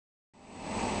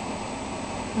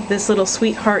This little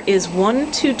sweetheart is 1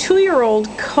 to 2-year-old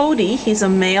Cody. He's a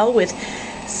male with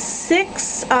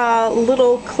 6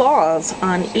 little claws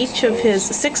on each of his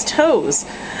 6 toes.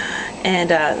 And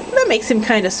that makes him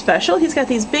kind of special. He's got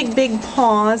these big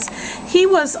paws. He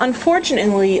was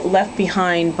unfortunately left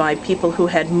behind by people who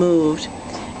had moved.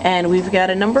 And we've got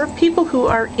a number of people who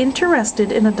are interested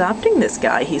in adopting this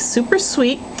guy. He's super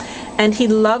sweet, and he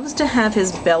loves to have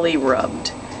his belly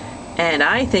rubbed. And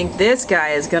I think this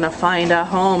guy is going to find a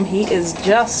home. He is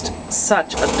just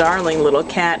such a darling little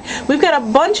cat. We've got a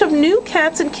bunch of new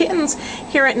cats and kittens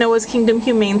here at Noah's Kingdom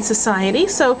Humane Society,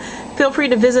 so feel free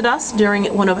to visit us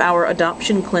during one of our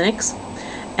adoption clinics.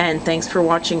 And thanks for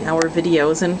watching our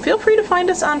videos, and feel free to find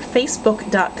us on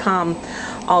Facebook.com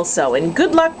also. And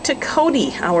good luck to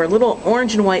Cody, our little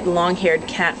orange and white long-haired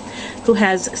cat who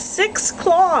has 6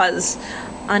 claws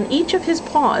on each of his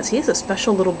paws. He's a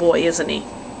special little boy, isn't he?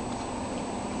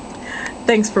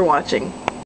 Thanks for watching.